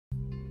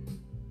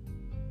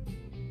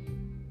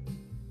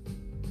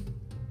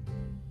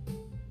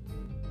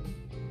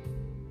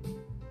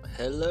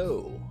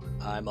Hello,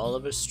 I'm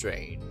Oliver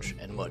Strange,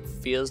 and what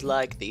feels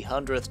like the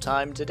 100th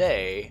time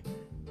today,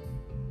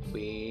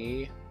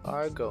 we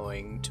are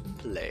going to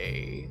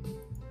play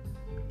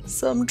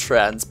some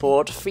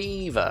Transport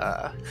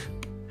Fever.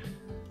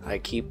 I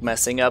keep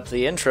messing up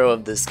the intro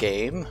of this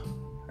game,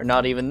 or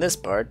not even this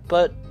part,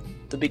 but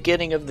the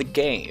beginning of the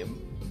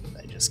game.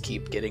 I just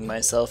keep getting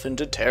myself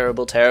into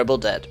terrible, terrible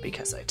debt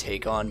because I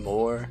take on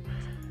more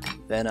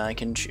than I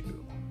can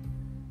chew.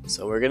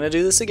 So we're gonna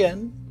do this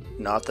again.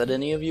 Not that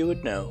any of you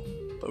would know,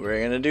 but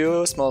we're gonna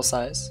do a small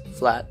size,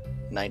 flat,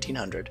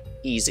 1900,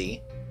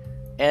 easy,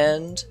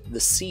 and the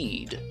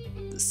seed.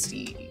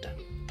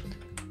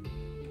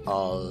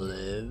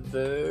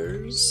 Oliver's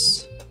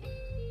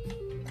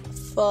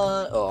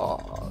fun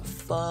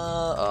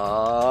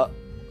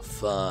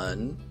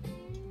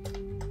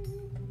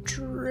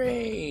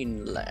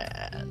Trainland.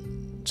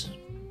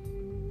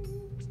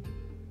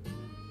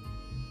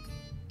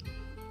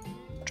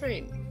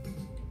 Trainland.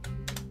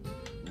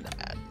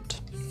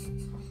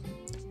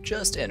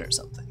 Just enter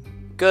something.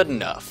 Good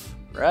enough,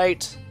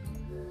 right?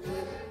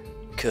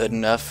 Good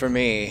enough for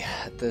me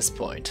at this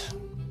point.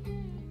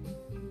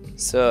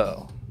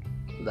 So,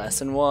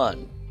 lesson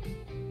 1.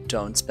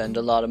 Don't spend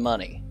a lot of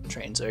money.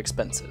 Trains are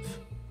expensive.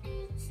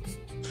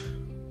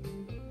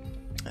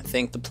 I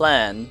think the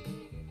plan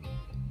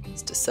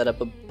is to set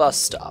up a bus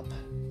stop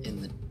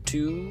in the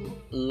 2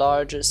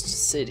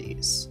 largest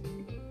cities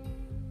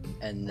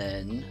and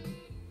then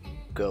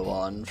go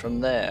on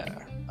from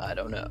there. I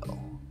don't know.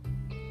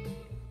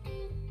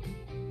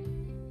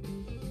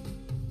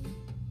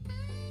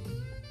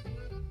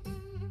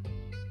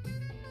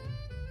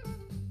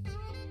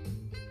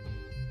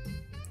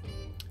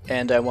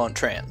 And I want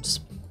trams.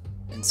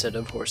 Instead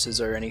of horses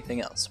or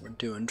anything else, we're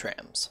doing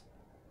trams.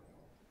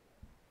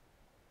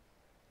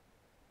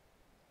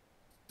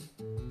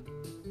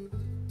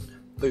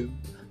 Boo,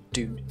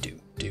 do, do,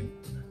 do,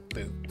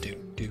 boo, do,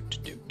 do, do,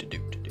 do, do, do,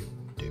 do,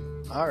 do.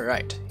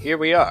 Alright, here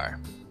we are.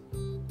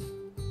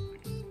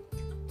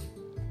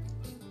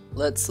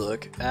 Let's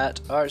look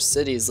at our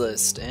cities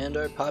list and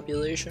our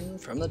population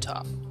from the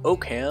top.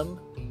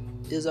 Oakham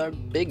is our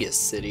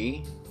biggest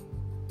city,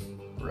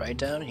 right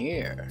down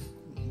here.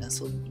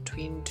 Nestled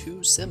between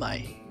 2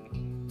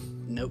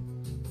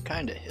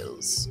 kinda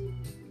hills.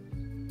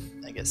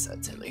 I guess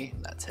that's hilly,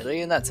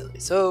 and that's hilly.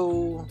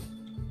 So,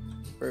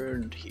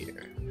 we're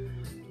here.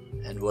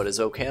 And what does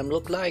Oakham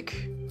look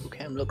like?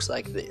 Oakham looks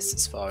like this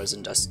as far as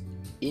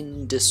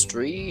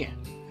industry.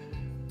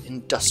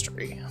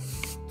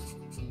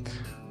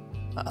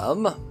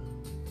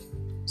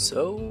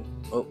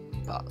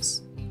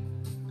 Pause.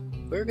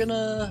 We're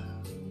gonna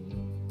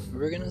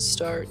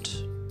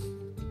start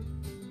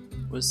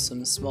with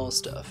some small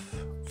stuff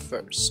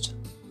first.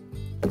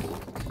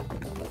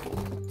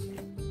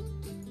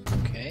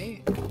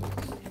 Okay.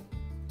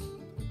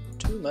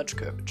 Too much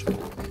curvature.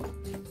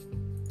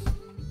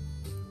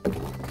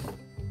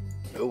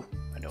 No,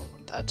 I don't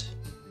want that.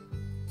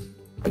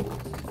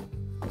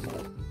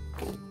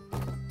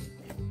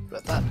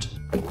 What about that?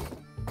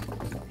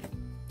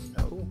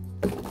 No.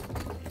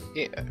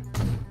 Here.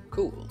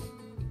 Cool.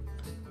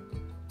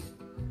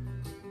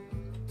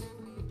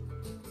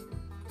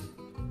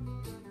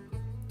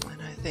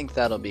 I think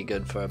that'll be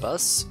good for a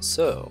bus,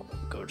 so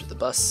go to the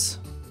bus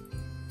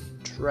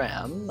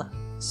tram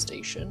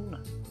station.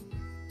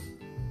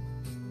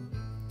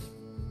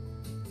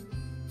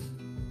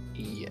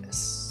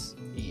 Yes.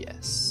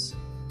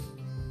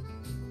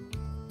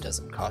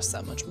 Doesn't cost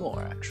that much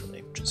more,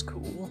 actually, which is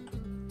cool.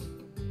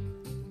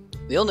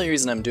 The only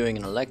reason I'm doing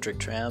an electric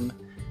tram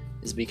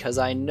is because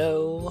I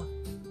know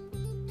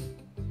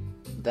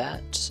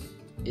that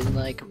in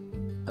like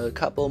a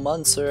couple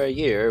months or a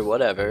year,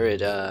 whatever,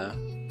 it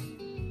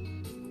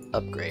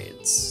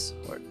upgrades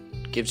or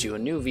gives you a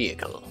new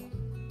vehicle.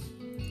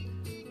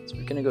 So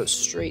we're gonna go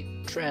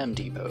straight tram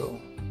depot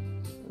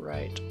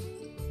right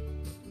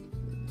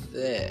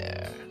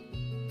there.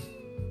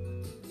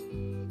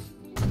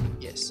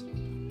 Yes.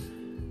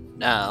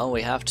 Now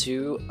we have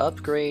to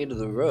upgrade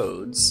the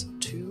roads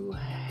to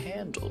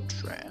handle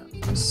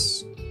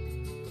trams.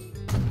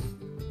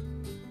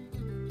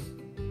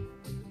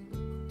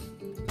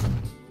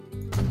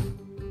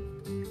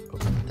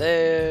 Over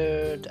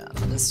there,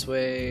 down this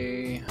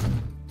way,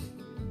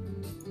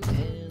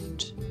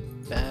 and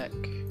back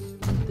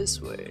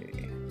this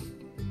way.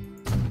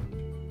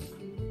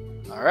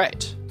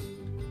 Alright.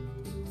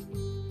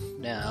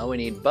 Now we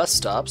need bus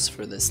stops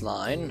for this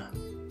line.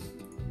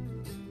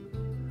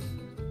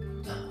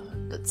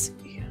 Let's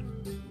see.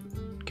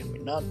 Can we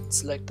not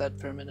select that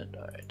for a minute?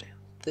 Alright.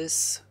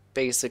 This,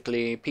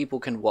 basically, people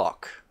can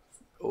walk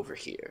over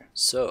here.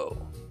 So,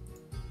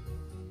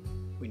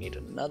 we need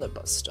another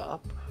bus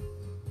stop.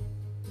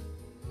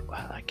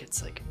 Wow, that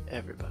gets like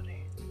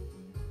everybody.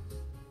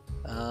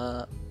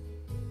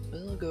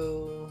 We'll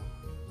go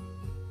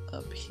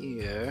up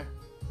here.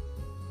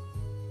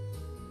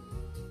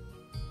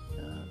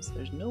 So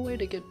there's no way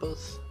to get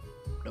both.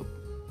 Nope.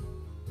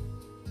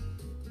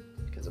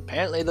 Because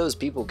apparently those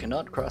people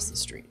cannot cross the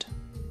street.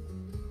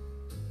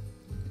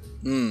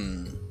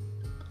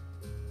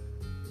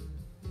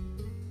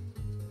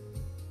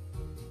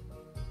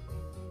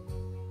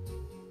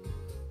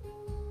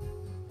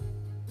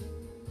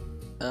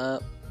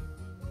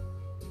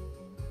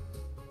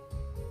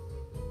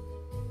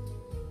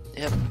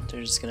 Yep,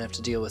 they're just gonna have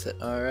to deal with it.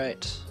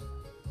 Alright.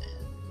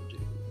 And do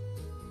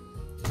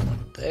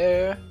one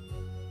there.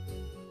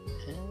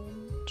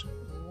 And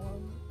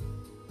one.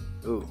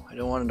 Ooh, I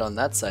don't want it on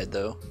that side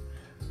though.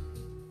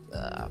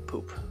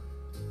 Poop.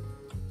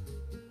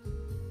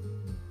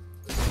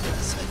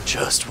 Yes, I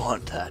just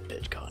want that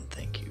Bitcoin,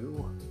 thank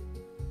you.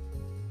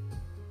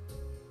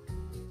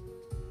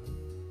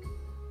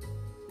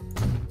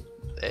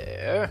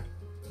 There.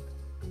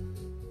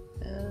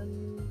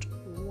 And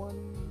one.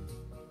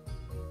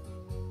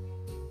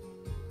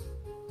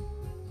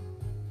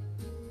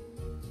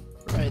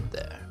 Right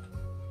there.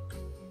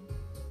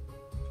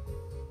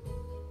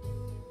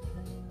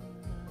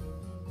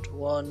 And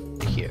one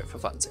here for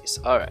funsies.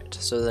 Alright,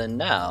 so then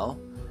now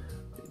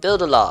we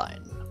build a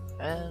line.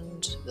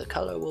 And the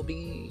color will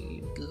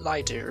be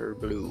lighter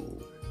blue.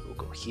 We'll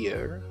go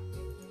here,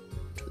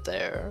 to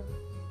there,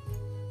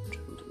 to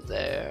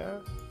there,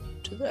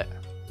 to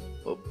there.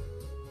 Oh,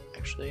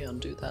 actually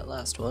undo that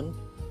last one.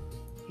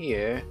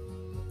 Here,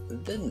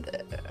 then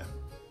there.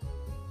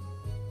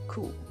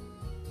 Cool.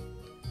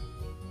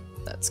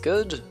 That's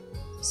good.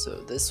 So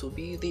this will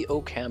be the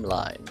Occam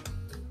line.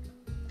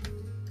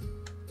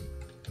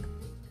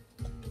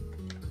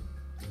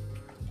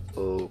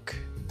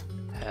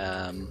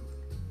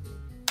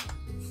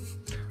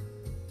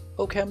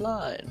 Occam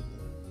line.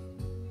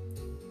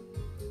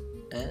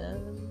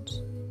 And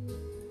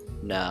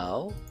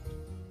now,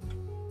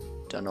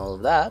 done all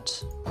of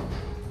that,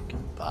 we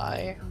can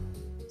buy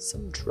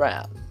some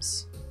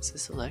drams. Is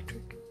this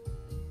electric?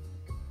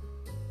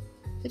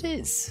 It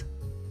is.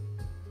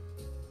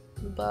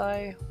 We'll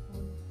buy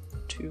 1,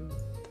 2,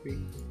 3,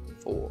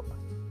 4,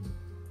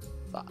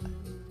 5.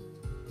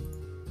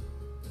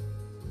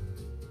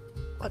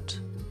 What?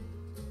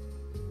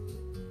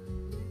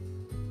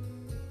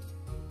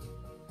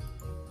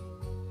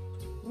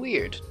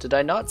 Weird. Did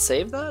I not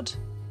save that?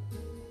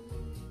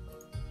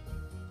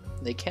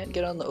 They can't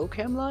get on the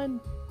Occam line?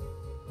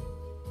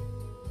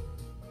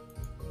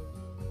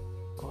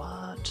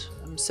 What?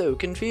 I'm so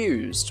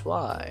confused.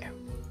 Why?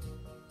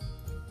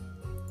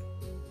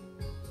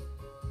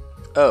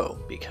 Oh,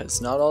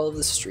 because not all of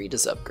the street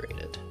is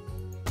upgraded.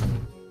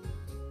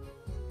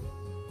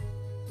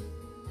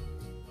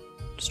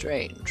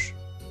 Strange.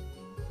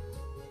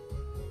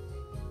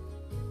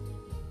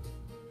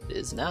 It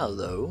is now,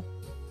 though.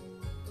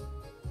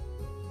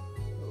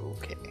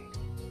 Okay.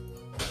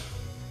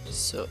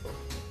 So,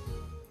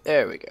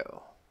 there we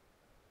go.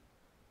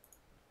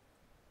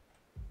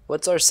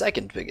 What's our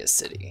second biggest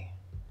city?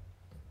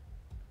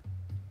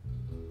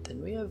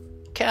 Then we have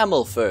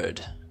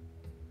Camelford.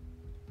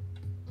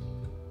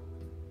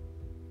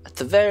 At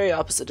the very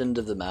opposite end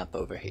of the map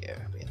over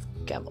here, we have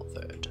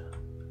Camelford.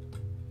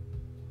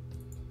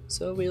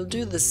 So we'll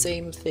do the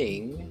same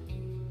thing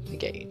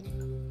again.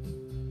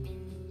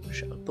 We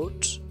shall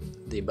put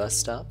the bus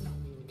stop,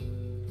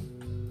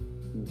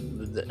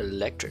 the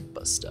electric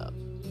bus stop,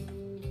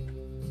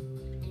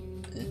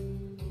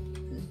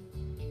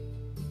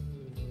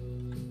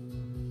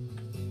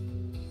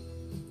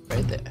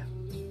 right there,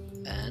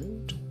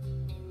 and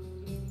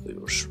we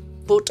will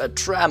put a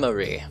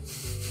trammery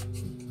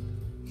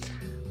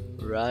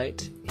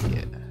right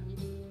here,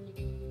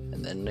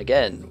 and then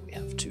again we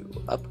have to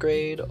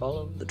upgrade all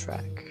of the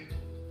track.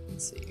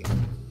 Let's see.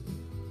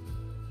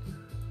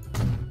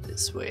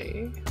 This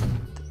way,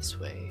 this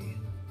way.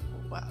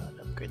 Oh, wow,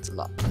 that upgrades a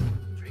lot.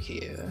 Over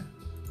here,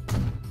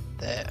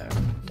 there,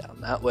 down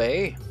that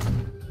way,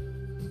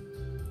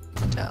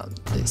 down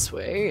this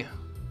way,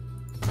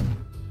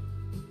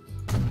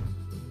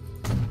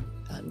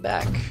 and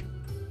back.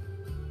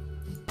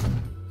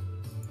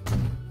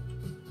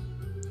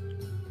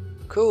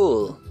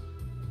 Cool.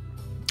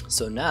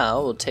 So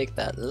now we'll take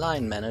that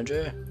line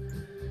manager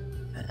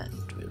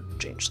and we'll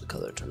change the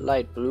color to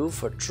light blue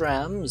for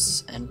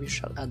trams, and we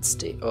shall add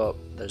oh,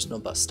 there's no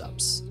bus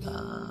stops.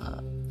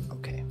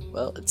 Okay,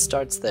 well, it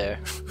starts there.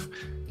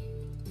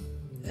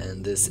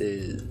 And this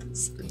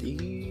is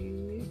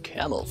the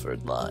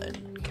Camelford line.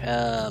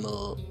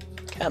 Camelford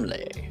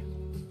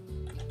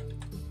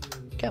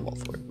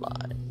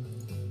line.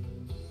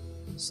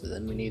 So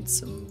then we need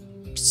some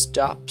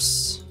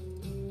stops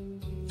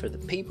for the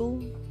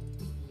people.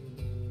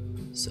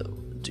 So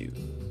we'll do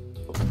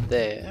over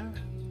there,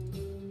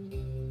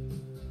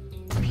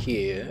 over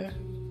here,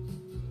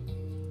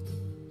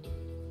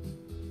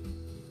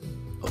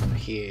 over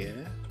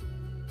here,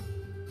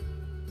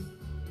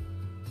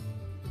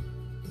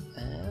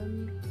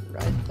 and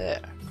right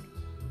there.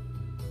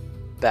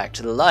 Back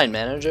to the line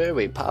manager,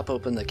 we pop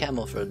open the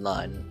Camelford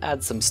line,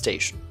 add some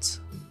stations.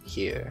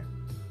 Here,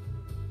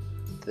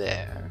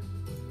 there,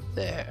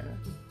 there,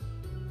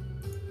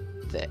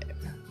 there.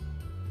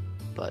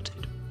 But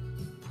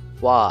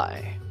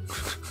why?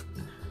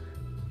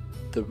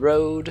 The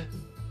road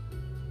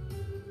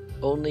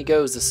only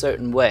goes a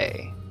certain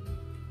way.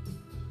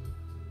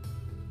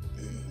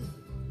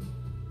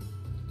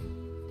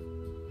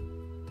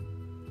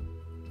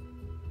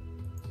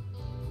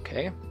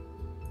 Okay,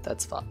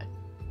 that's fine.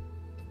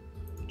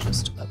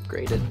 just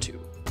upgrade it too.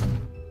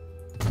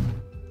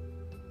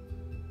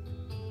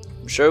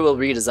 I'm sure we'll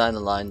redesign the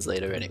lines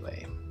later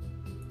anyway.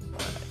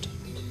 Alright.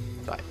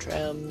 5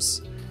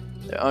 trams.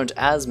 There aren't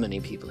as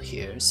many people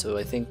here, so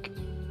I think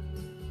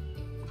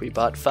if we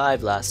bought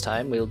 5 last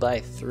time, we'll buy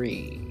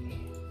 3.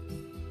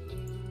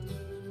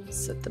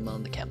 Set them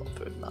on the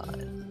Camelford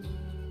line.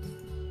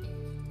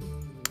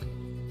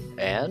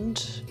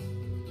 And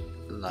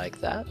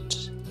like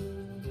that.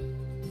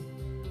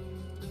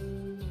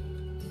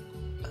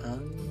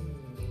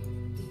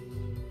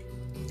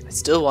 I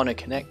still want to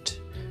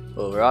connect.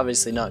 Well, we're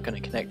obviously not going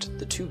to connect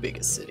the 2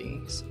 biggest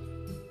cities.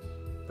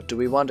 But do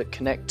we want to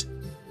connect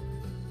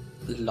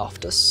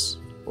Loftus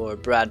or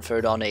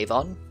Bradford on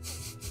Avon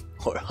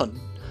or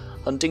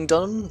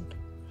Huntingdon?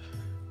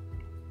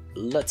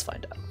 Let's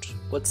find out.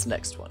 What's the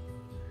next one?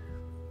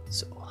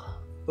 So,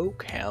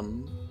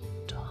 Oakham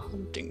to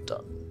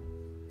Huntingdon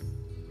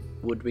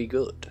would be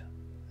good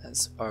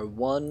as our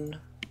 1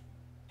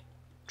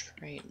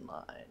 train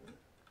line,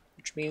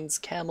 which means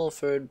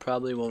Camelford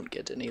probably won't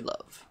get any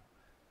love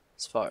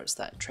as far as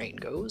that train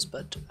goes,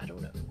 but I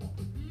don't know.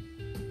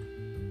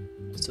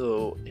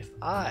 So if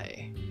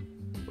I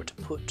were to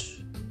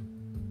put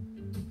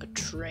a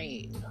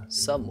train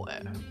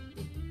somewhere,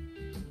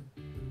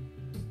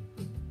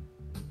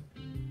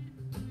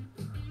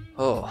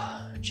 oh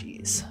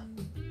jeez,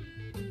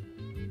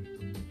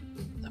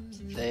 up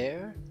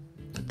there,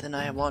 but then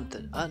I want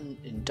the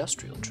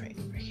industrial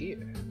train over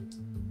here.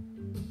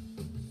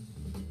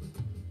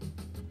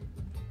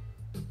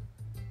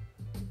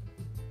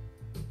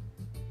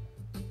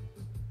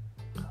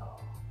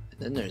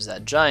 Then there's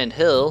that giant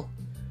hill.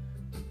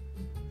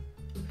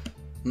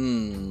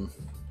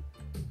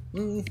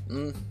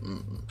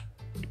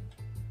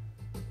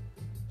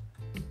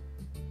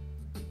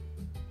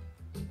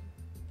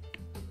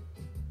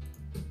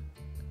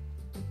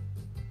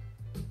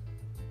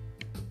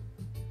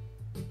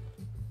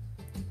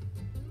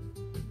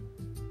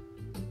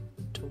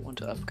 Don't want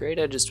to upgrade,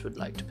 I just would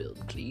like to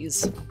build,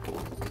 please.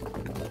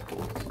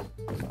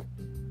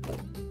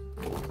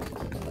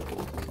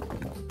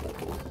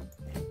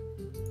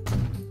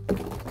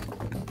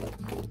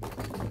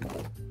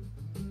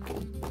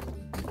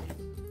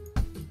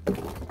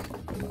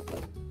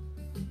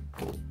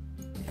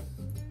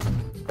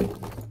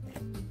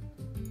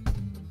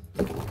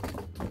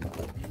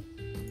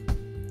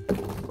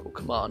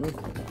 On.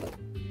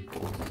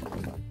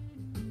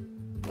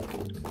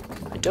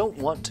 I don't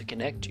want to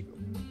connect you,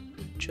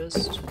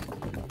 just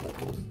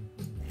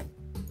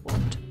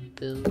want to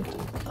build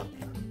up.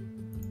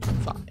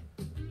 Fine.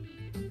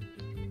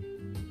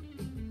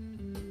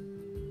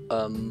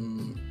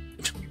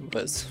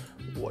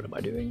 What am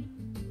I doing?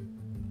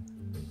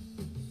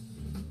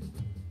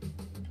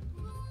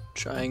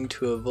 Trying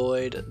to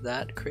avoid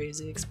that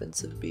crazy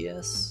expensive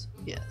BS?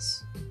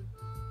 Yes.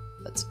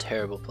 That's a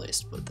terrible place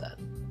to put that.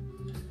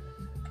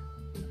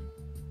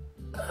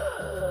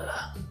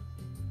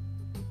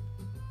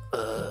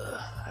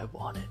 I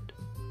want it.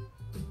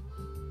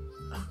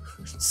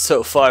 It's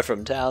so far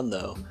from town,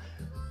 though.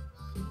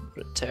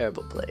 What a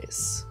terrible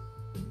place.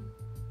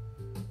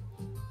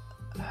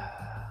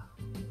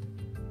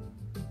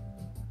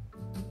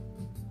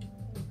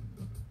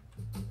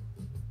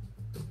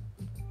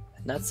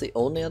 And that's the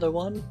only other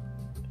one?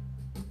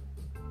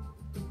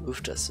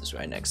 Loftus is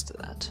right next to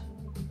that.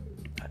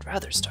 I'd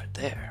rather start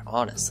there,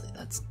 honestly.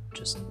 That's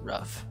just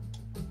rough.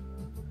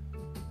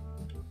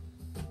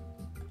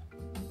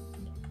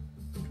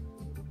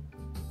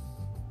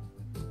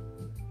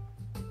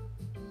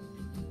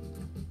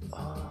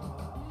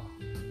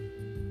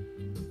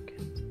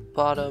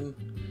 Bottom.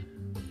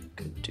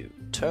 Could do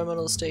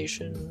terminal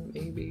station,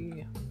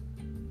 maybe.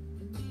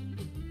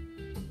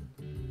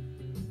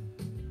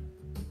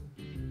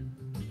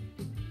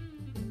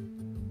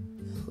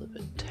 Flip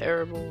it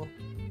terrible.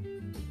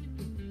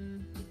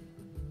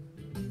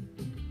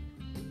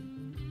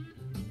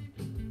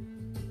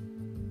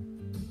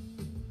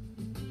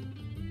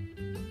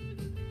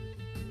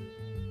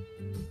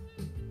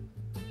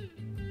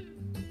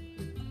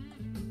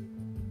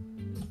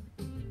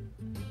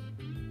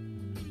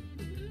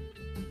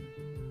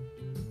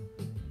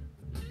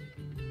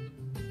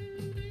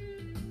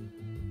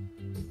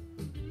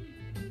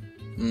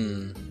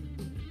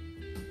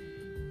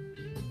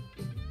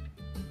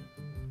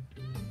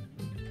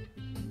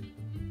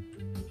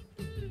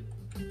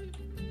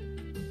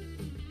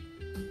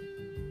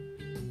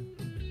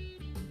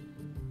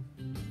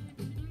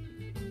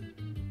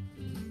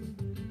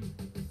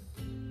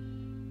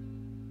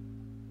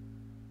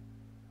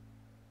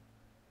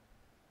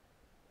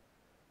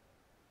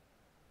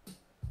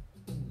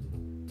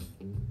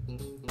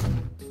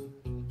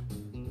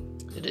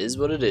 It is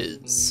what it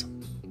is.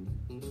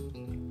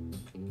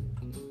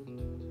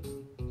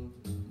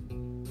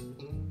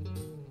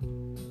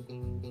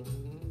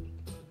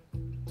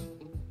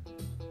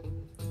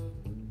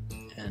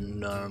 And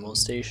normal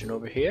station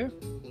over here,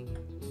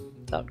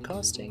 without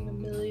costing $1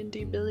 million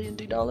billion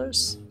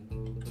dollars.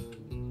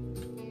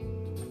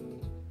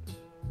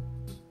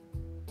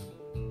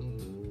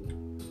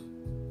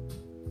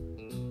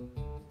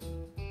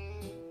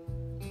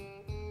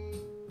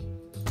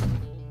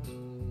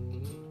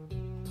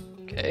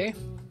 Okay.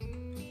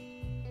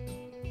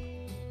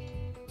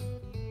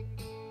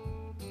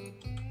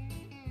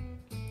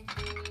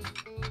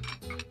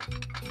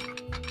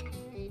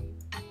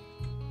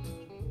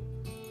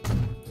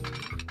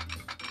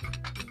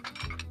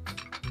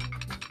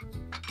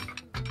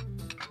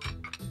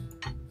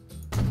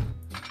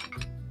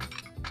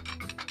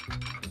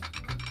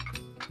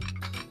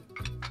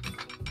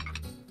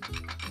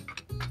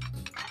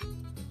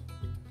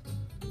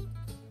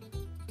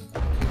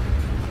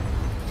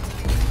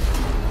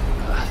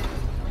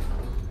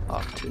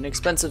 Off to an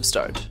expensive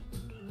start.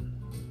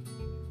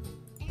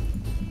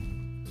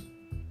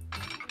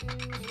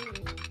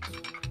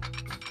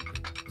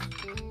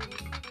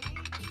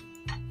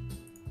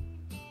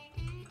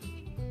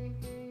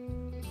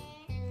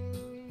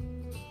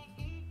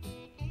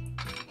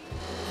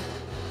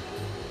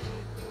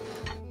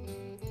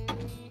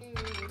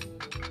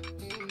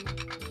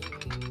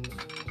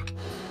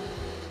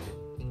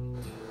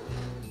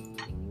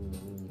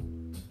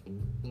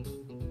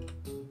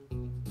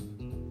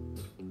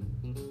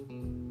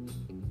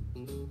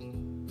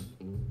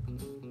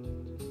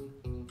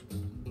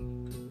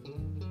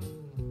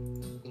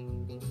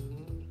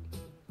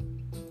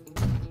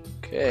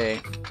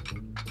 Okay.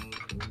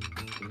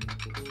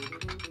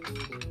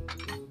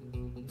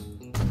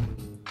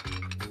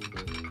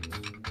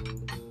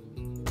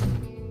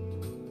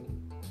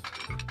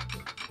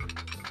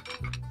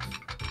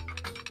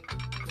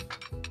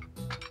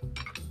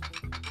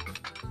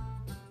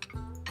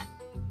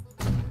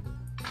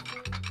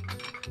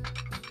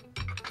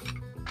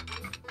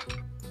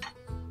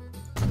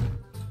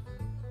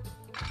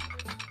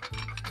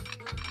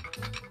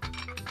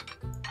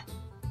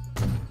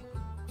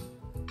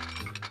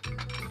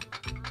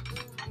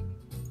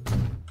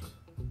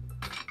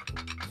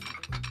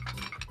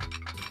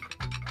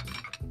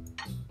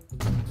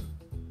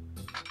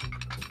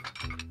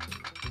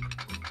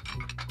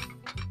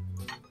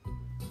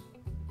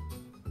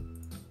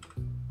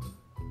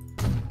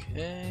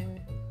 Okay.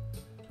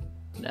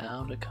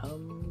 Now to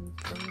come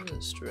from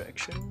this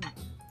direction.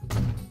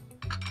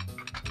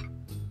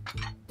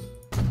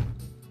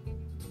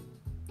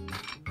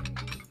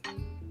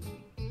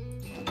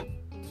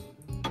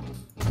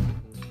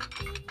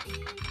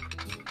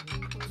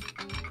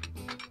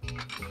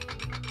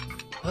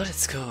 What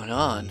is going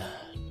on?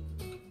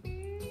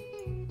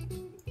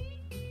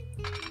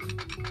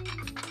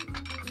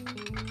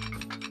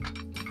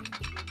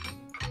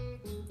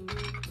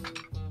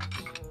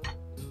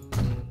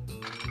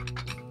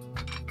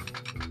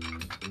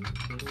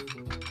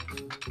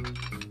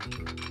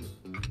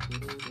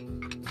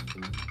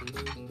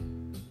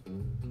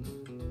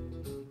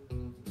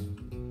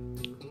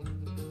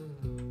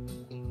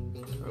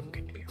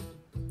 Okay.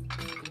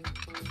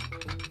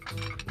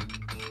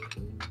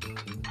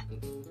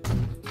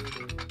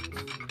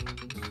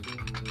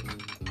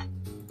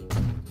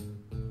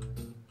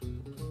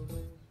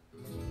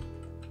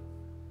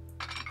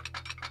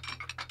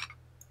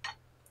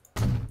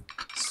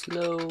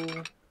 Slow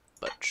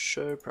but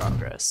sure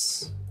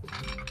progress.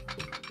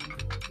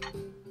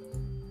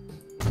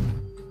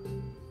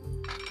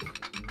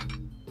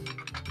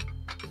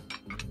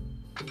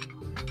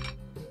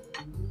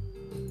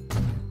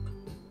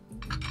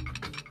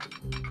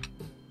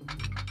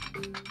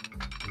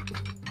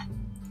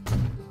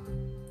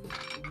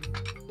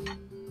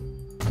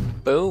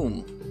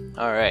 Boom!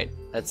 Alright,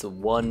 that's the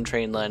one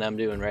train line I'm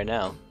doing right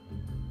now.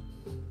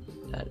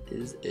 That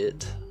is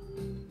it.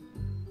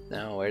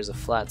 Now, where's a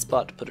flat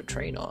spot to put a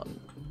train on?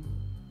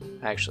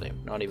 Actually,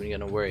 I'm not even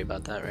gonna worry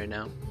about that right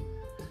now.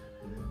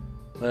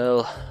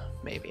 Well,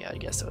 maybe. I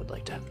guess I would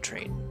like to have a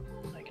train.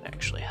 I can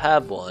actually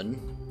have one.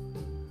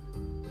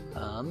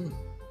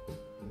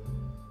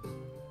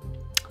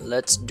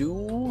 Let's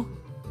do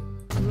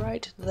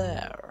right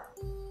there.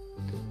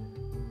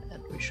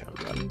 And we shall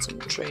run some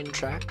train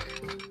track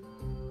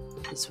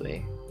this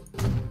way.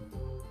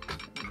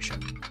 We shall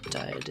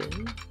tie it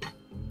in.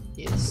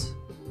 Yes.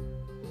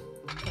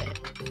 And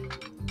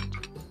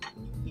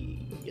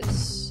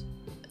yes.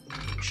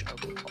 And we shall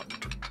go on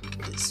to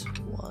this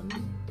one.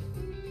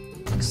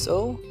 Like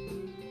so.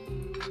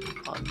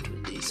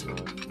 Onto this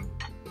one.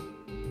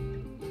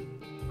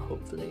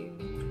 Hopefully,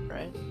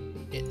 right?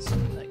 Yes,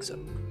 like so.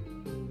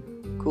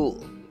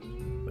 Cool.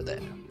 We're there.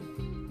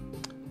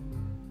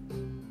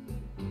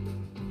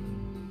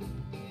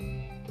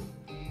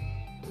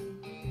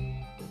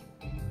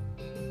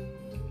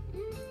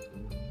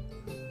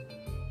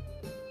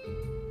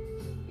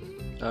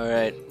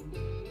 Alright.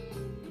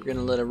 We're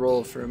gonna let it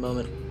roll for a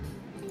moment.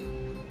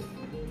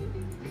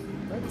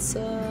 Let's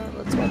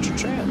watch a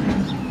tram.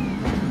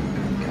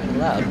 Kinda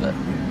loud, but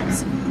let's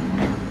see.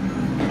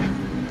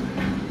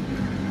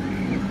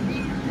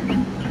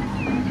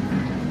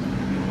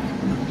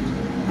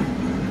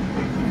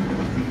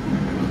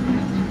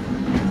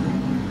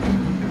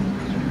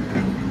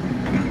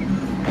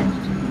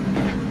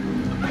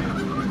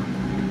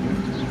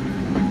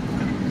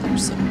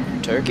 There's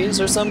some turkeys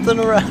or something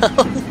around.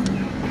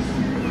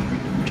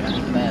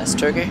 Giant-ass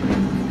turkey.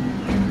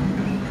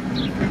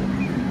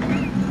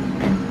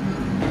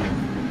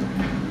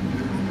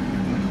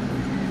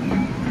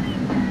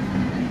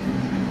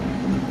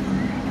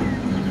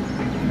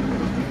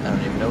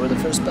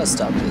 first bus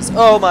stop is.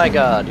 Oh my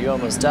god, you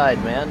almost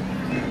died, man.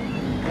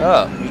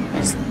 Oh,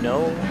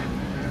 no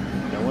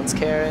one's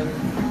caring.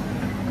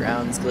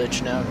 Ground's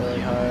glitching out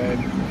really hard.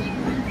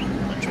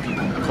 Bunch of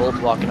people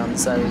cold walking on the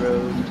side of the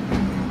road.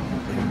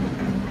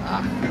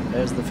 Ah,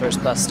 there's the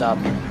first bus stop.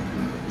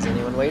 Is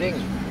anyone waiting?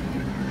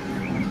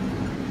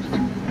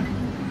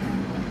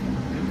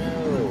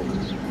 No.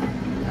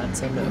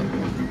 That's a no.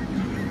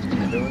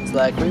 Everyone's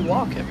like, we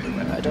walk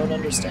everywhere. I don't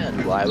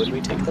understand. Why would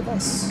we take the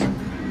bus?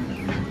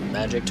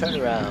 Magic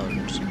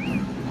turnaround.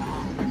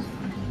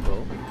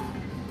 Oh.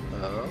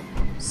 Oh.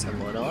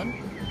 Someone on?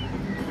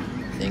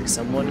 I think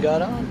someone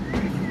got on.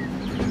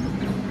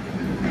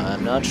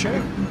 I'm not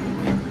sure.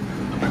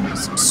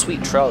 Some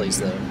sweet trolleys,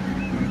 though.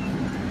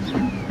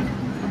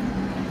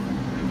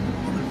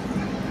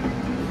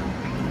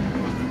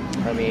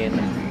 I mean,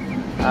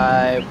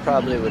 I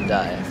probably would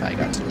die if I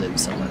got to live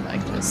somewhere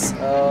like this.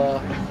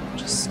 Oh,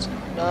 just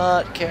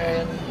not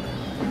caring.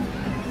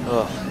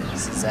 Oh,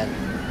 this is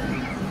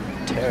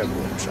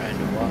terrible trying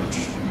to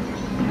watch.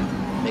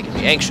 Making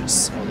me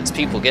anxious. All these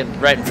people getting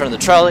right in front of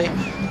the trolley,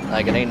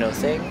 like it ain't no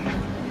thing.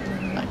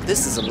 Like,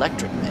 this is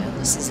electric, man.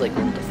 This is like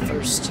one of the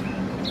first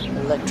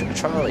electric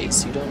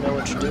trolleys. You don't know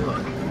what you're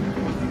doing.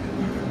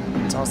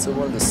 It's also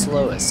one of the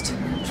slowest.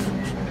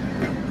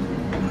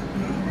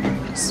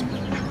 It's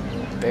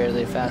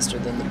barely faster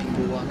than the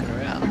people walking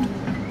around.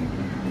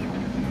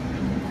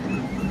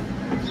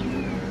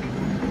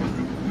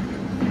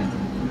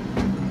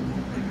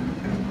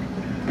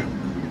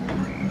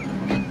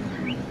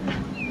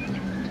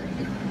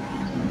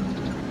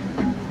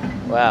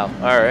 Wow,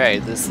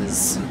 alright, this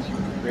is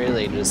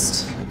really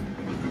just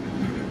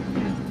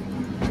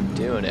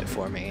doing it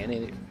for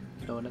me.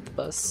 No one at the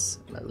bus?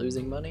 Am I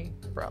losing money?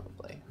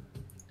 Probably.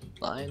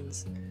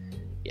 Lines?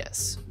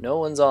 Yes. No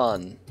one's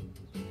on.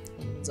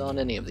 No one's on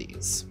any of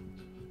these.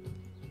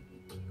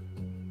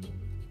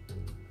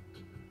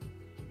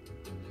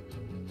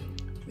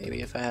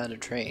 Maybe if I had a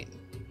train.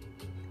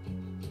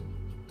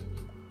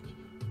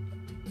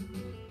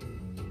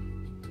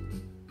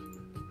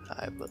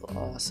 I will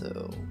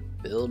also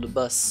build a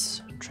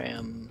bus,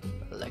 tram,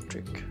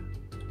 electric.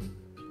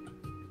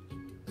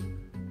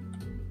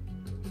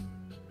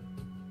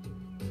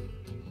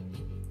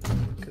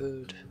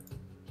 Good.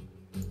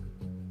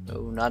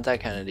 Oh, not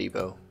that kind of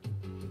depot.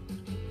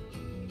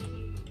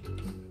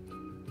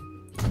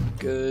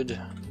 Good.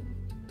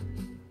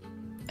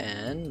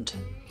 And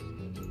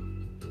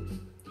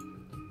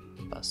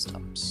bus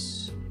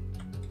stops.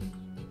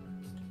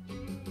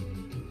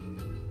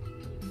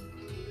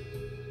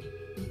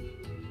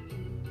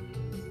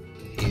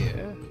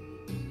 Here.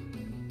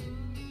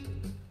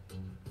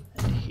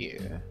 And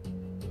here.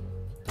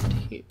 And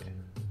here.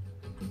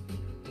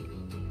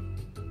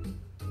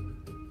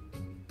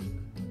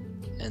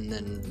 And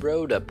then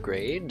road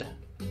upgrade.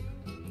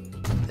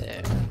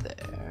 There,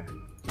 there,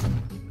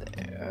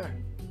 there,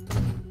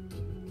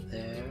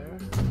 there,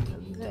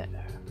 and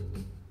there.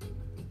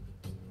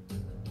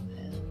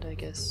 And I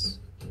guess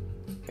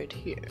right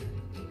here.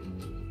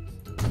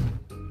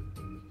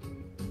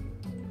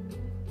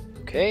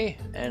 Okay,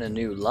 and a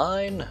new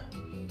line.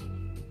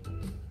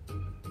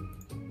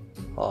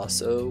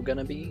 Also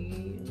gonna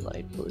be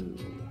light blue.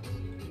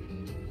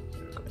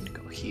 We're going to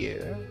go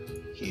here,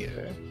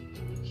 here,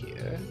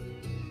 here,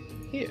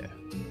 here.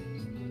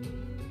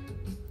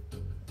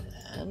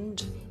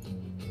 And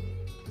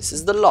this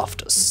is the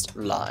Loftus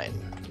line.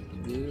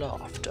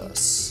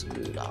 Loftus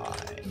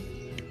line.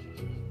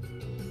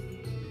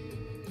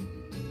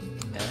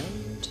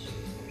 And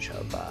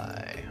shall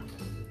buy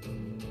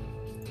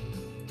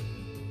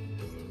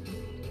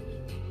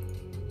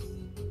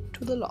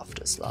to the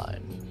Loftus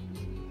line.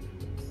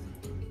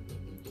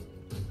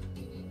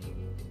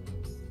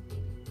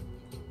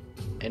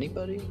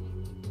 Anybody?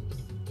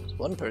 There's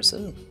one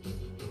person.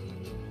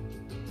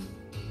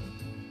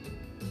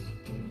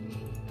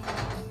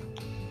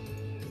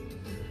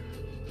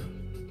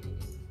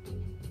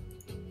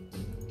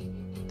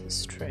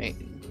 This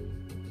train.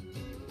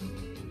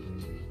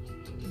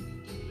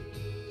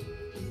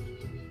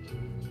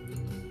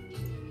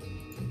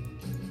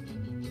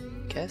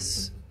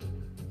 Guess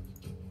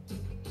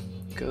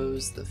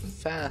goes the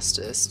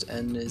fastest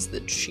and is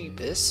the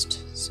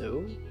cheapest,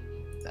 so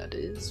that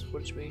is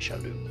what we shall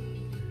do.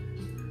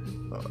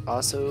 We're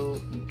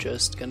also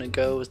just gonna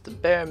go with the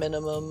bare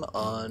minimum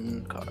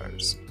on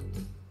cars.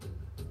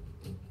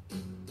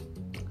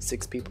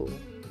 6 people.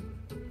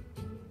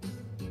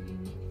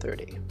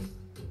 30.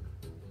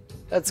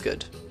 That's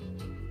good.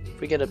 If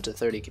we get up to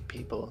 30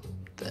 people,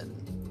 then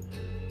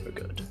we're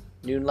good.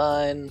 New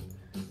line.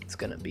 It's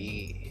gonna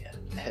be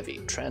heavy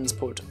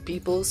transport of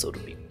people, so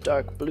it'll be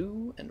dark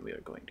blue, and we are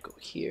going to go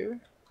here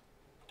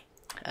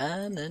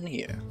and then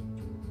here.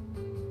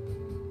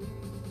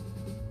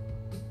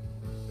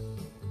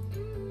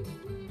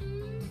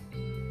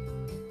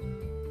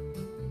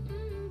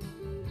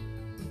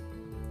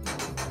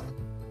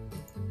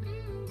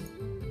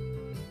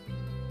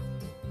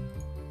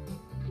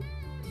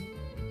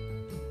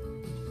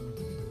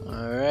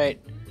 Alright,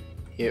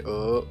 here,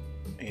 oh,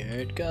 here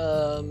it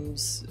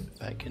comes.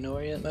 If I can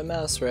orient my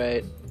mouse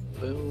right.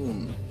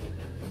 Boom.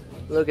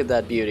 Look at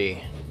that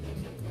beauty.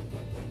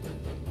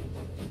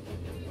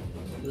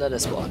 Let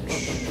us watch.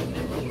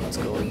 Let's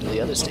go into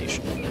the other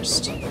station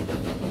first.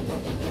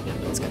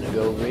 It's gonna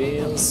go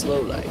real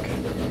slow like.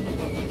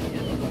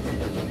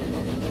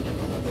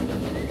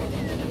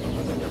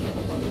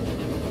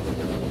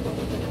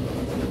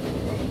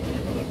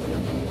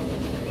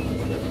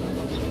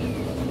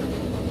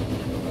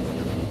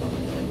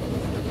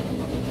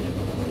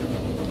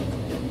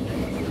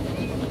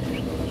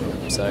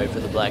 Sorry for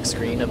the black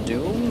screen of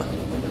doom.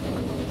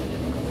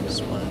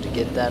 Just wanted to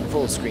get that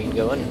full screen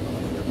going.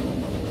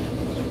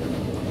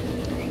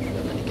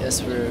 I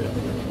guess we're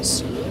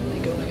slowly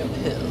going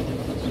uphill.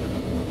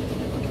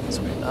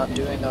 So we're not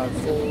doing our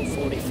full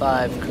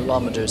 45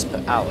 kilometers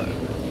per hour.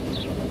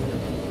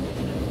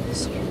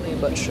 Slowly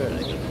but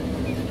surely.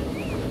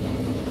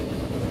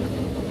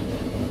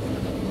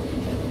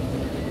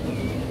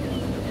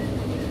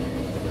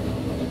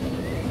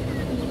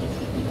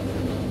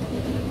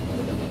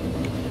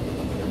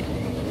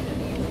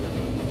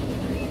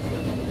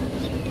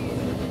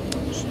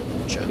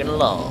 Chugging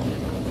along.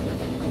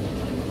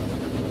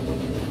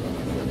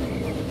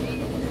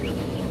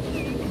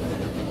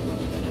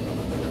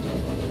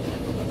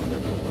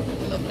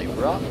 Lovely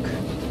rock.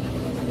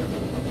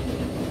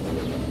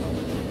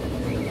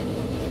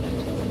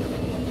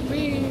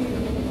 Whee!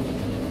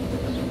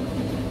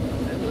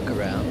 I look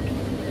around.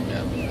 No,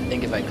 I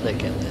think if I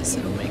click in this,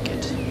 it'll make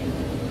it.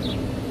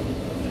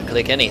 If I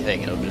click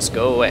anything, it'll just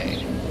go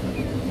away.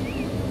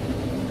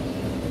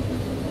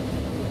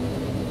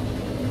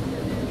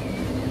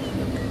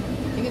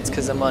 It's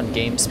because I'm on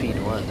game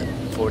speed 1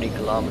 and 40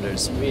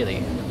 kilometers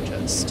really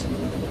just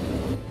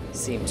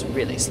seems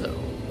really slow.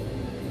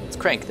 Let's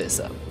crank this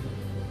up.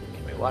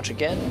 Can we watch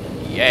again?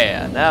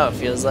 Yeah, now it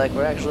feels like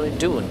we're actually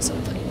doing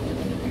something.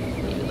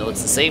 Even though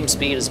it's the same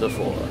speed as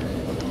before,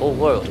 but the whole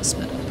world is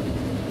sped up.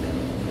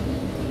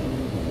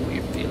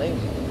 Weird feeling.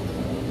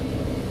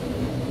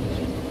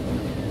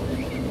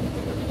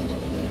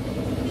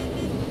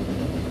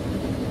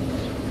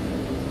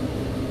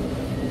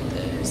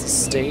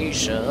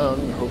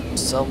 Station, hope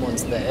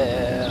someone's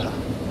there.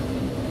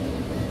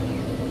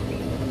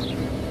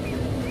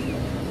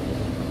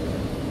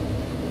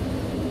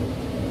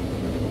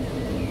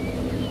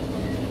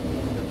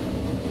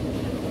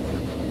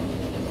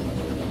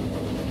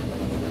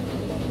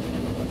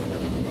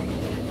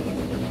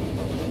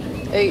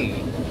 Hey,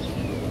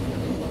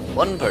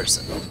 one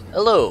person.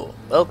 Hello,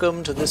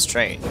 welcome to this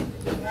train.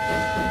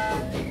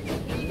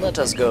 Let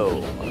us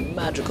go on a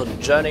magical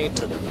journey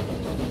to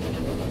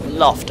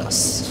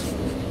Loftus.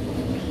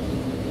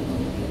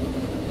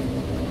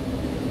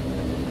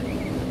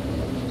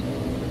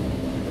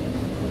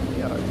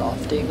 We are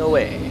lofting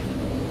away.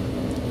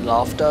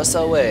 Loft us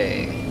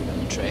away,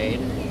 train.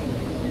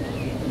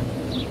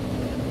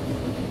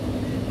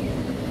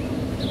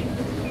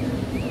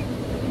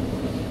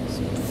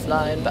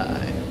 Flying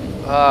by.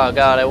 Oh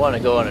god, I want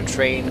to go on a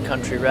train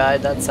country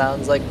ride. That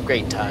sounds like a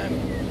great time.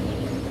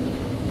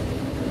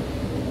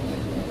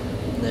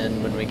 And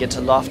then when we get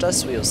to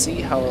Loftus, we'll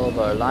see how all of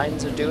our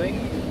lines are doing.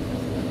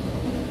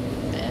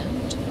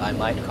 And I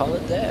might call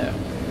it there.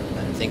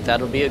 I think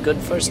that'll be a good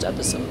first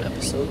episode,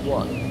 episode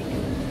 1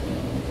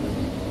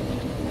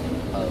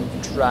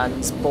 of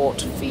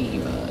Transport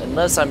Fever.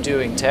 Unless I'm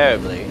doing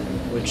terribly,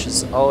 which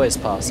is always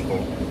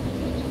possible.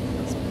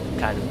 It's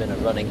kind of been a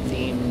running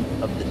theme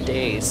of the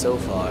day so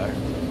far.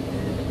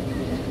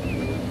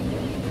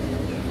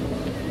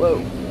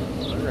 Whoa.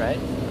 Alright,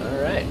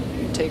 alright.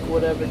 You take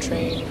whatever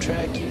train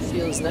track you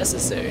feel is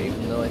necessary,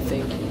 even though I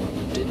think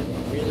you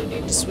didn't really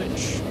need to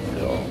switch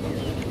at all.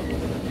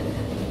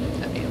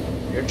 I mean,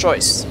 your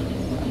choice.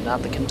 I'm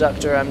not the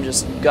conductor, I'm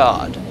just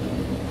God.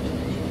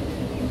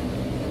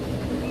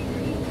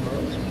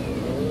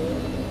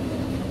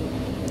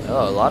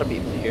 Oh, a lot of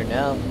people here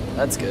now.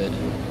 That's good.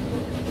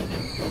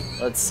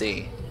 Let's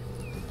see.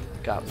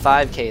 Got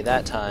 5K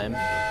that time.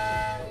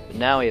 But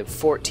now we have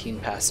 14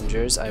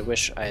 passengers. I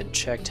wish I had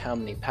checked how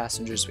many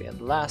passengers we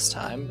had last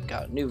time.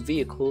 Got a new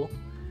vehicle,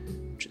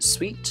 which is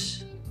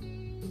sweet.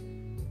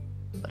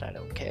 But I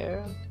don't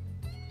care.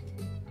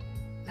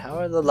 How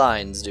are the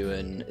lines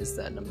doing? Is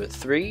that number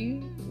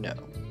 3? No.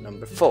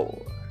 Number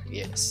 4.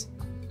 Yes.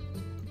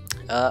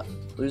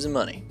 Losing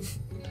money.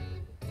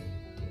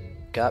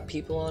 Got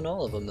people on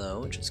all of them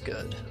though, which is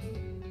good.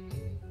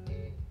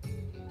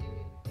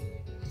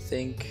 I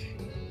think...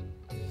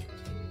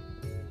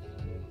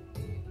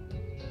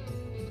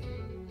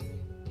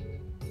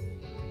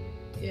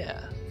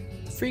 yeah.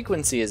 The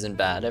frequency isn't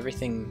bad.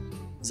 Everything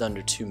is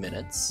under 2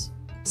 minutes.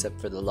 Except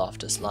for the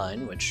Loftus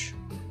line, which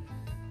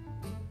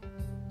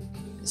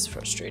is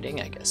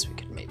frustrating. I guess we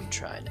could maybe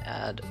try and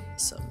add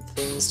some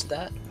things to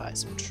that. Buy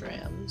some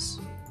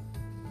trams.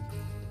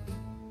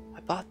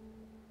 I bought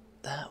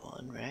that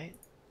one, right?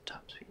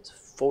 Top speed is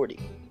 40.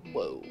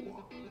 Whoa.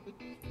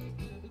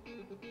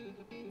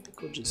 I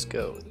think we'll just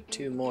go with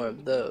 2 more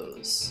of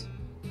those.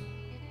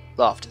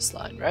 Loftus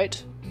line,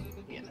 right?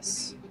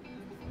 Yes.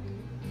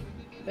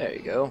 There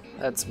you go.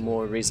 That's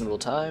more reasonable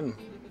time.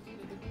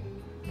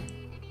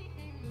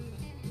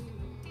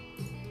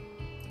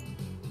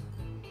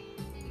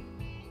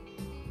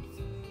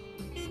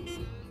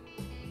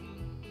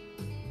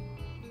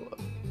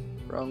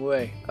 Wrong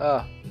way.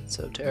 Ah,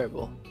 so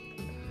terrible.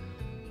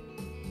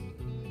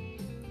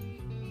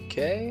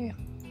 Okay.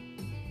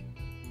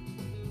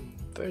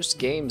 First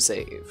game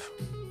save.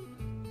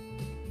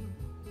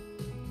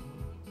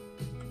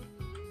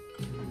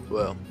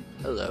 Whoa.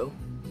 Hello.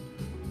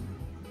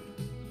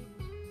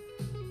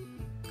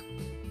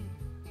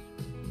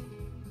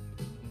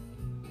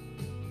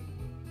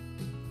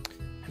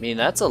 I mean,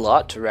 that's a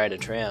lot to ride a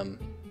tram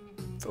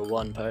for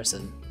one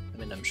person. I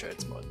mean, I'm sure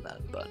it's more than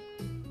that, but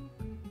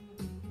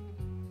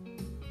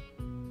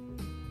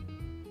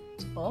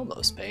it's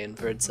almost paying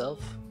for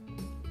itself.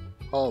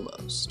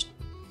 Almost.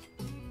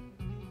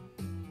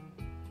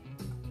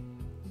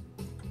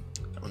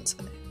 One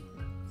second.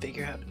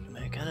 Figure out, am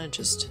I gonna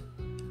just...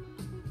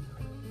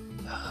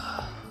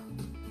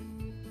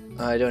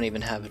 I don't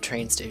even have a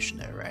train station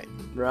there, right?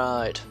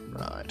 Right.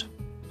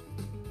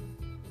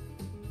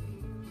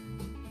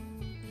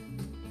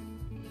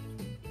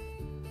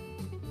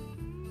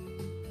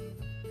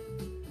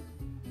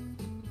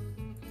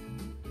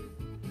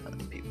 How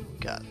many people we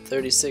got?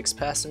 36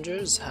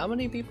 passengers. How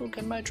many people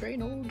can my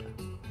train hold?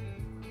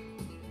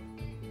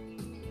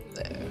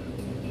 There.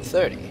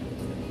 30.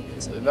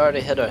 So we've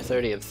already hit our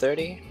 30 of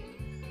 30.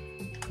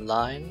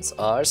 Lines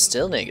are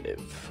still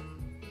negative.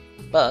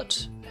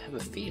 But I have a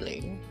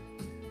feeling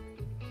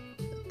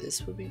that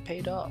this will be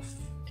paid off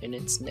in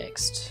its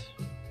next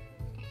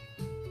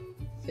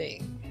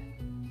thing.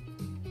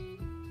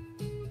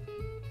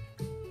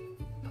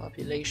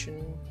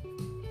 Population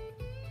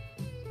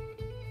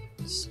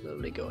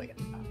slowly going up.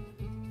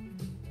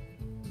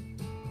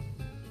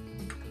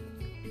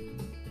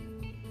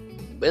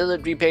 Will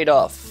it be paid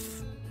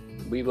off?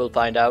 We will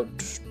find out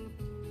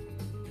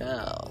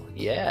now.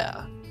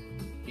 Yeah.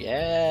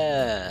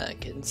 Yeah,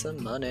 getting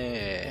some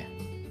money.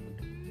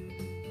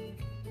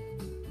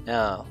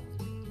 Now,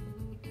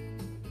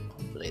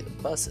 hopefully the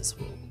buses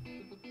will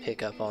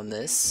pick up on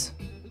this.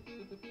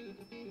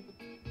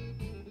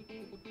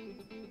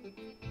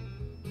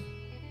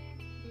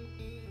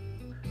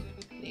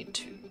 Need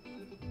to.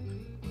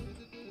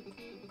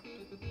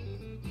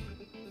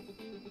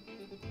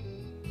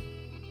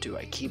 Do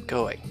I keep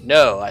going?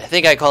 No, I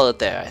think I call it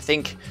there. I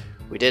think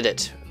we did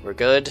it. We're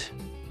good.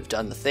 We've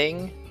done the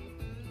thing.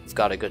 We've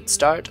got a good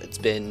start. It's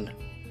been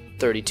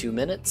 32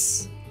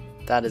 minutes.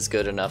 That is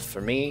good enough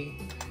for me.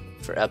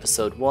 For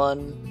episode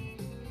 1,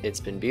 it's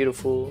been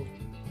beautiful.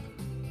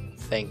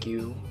 Thank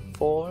you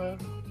for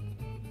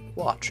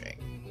watching.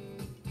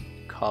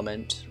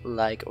 Comment,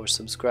 like, or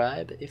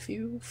subscribe if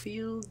you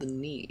feel the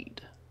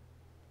need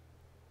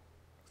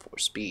for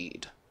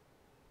speed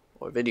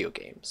or video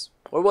games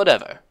or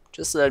whatever.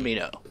 Just let me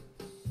know.